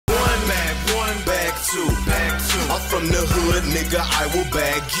two. I'm from the hood, nigga, I will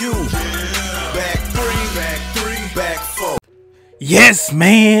bag you. Bag three, bag four. Yes,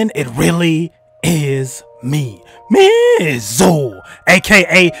 man, it really is me, Mizzo,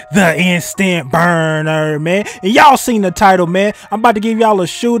 aka the instant burner, man. And y'all seen the title, man. I'm about to give y'all a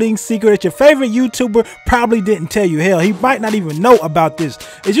shooting secret that your favorite YouTuber probably didn't tell you. Hell, he might not even know about this.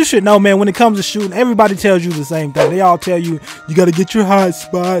 As you should know, man, when it comes to shooting, everybody tells you the same thing. They all tell you, you gotta get your hot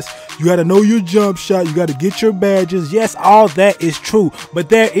spots, you gotta know your jump shot, you gotta get your badges. Yes, all that is true, but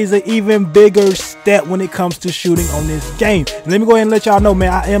there is an even bigger step when it comes to shooting on this game. And let me go ahead and let y'all know,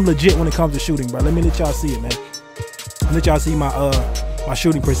 man, I am legit when it comes to shooting, bro. Let me let y'all see it, man. Let y'all see my my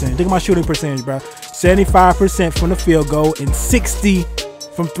shooting percentage. Look at my shooting percentage, bro. 75% from the field goal and 60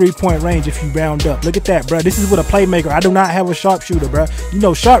 from 3-point range if you round up. Look at that, bro. This is with a playmaker. I do not have a sharpshooter, bro. You know,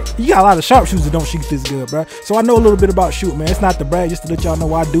 you got a lot of sharpshooters that don't shoot this good, bro. So I know a little bit about shooting, man. It's not the brag, just to let y'all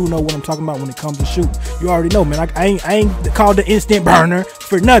know I do know what I'm talking about when it comes to shooting. You already know, man. I ain't called the instant burner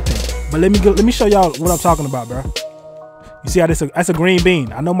for nothing. But let me show y'all what I'm talking about, bro. You see how that's a green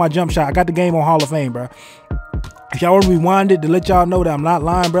bean. I know my jump shot. I got the game on Hall of Fame, bro. If y'all want to rewind it to let y'all know that I'm not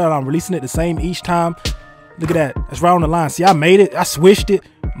lying, bro, I'm releasing it the same each time. Look at that. That's right on the line. See, I made it. I switched it,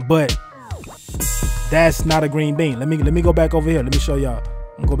 but that's not a green bean. Let me go back over here. Let me show y'all.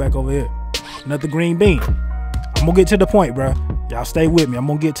 I'm gonna go back over here. Another green bean. I'm gonna get to the point, bro. Y'all stay with me. I'm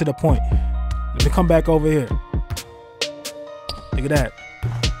gonna get to the point. Let me come back over here. Look at that.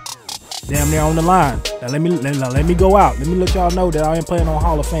 Damn near on the line. Now let me go out. Let me let y'all know that I ain't playing on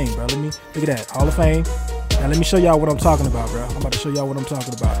Hall of Fame, bro. Look at that. Hall of Fame. Now let me show y'all what I'm talking about, bro. I'm about to show y'all what I'm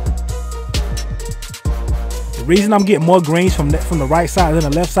talking about. The reason I'm getting more greens from the right side than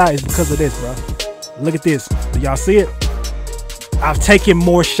the left side is because of this, bro. Look at this. Do y'all see it? I've taken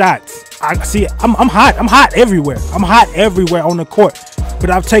more shots. I see it. I'm hot. I'm hot everywhere. I'm hot everywhere on the court. But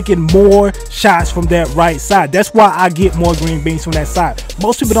I've taken more shots from that right side. That's why I get more green beans from that side.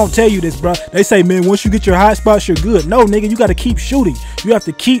 Most people don't tell you this, bro. They say, man, once you get your hot spots, you're good. No, nigga, you got to keep shooting. You have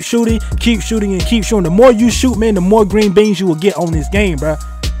to keep shooting, and keep shooting. The more you shoot, man, the more green beans you will get on this game, bro.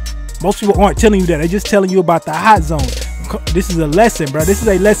 Most people aren't telling you that. They're just telling you about the hot zone. This is a lesson, bro. This is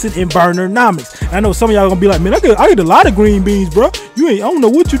a lesson in burner-nomics. I know some of y'all gonna be like, man, I get a lot of green beans, bro. I don't know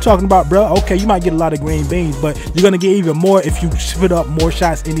what you're talking about, bro. Okay, you might get a lot of green beans, but you're gonna get even more if you put up more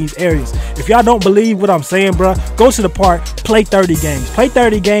shots in these areas. If y'all don't believe what I'm saying, bro, go to the park, play 30 games. Play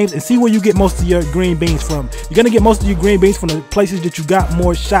 30 games and see where you get most of your green beans from. You're gonna get most of your green beans from the places that you got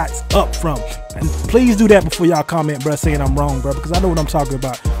more shots up from. And please do that before y'all comment, bro, saying I'm wrong, bro, because I know what I'm talking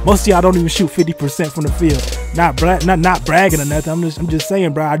about. Most of y'all don't even shoot 50% from the field. Not bragging or nothing. I'm just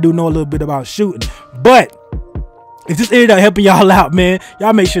saying, bro, I do know a little bit about shooting. But if this ended up helping y'all out, man,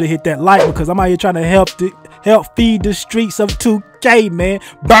 y'all make sure to hit that like, because I'm out here trying to help feed the streets of 2K, man.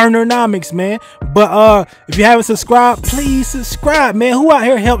 Burner-nomics, man. But if you haven't subscribed, please subscribe, man. Who out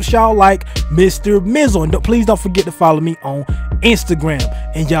here helps y'all like Mr. Mizzle? And please don't forget to follow me on Instagram.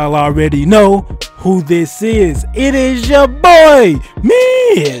 And y'all already know who this is. It is your boy,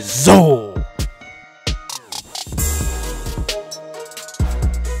 Mizzo.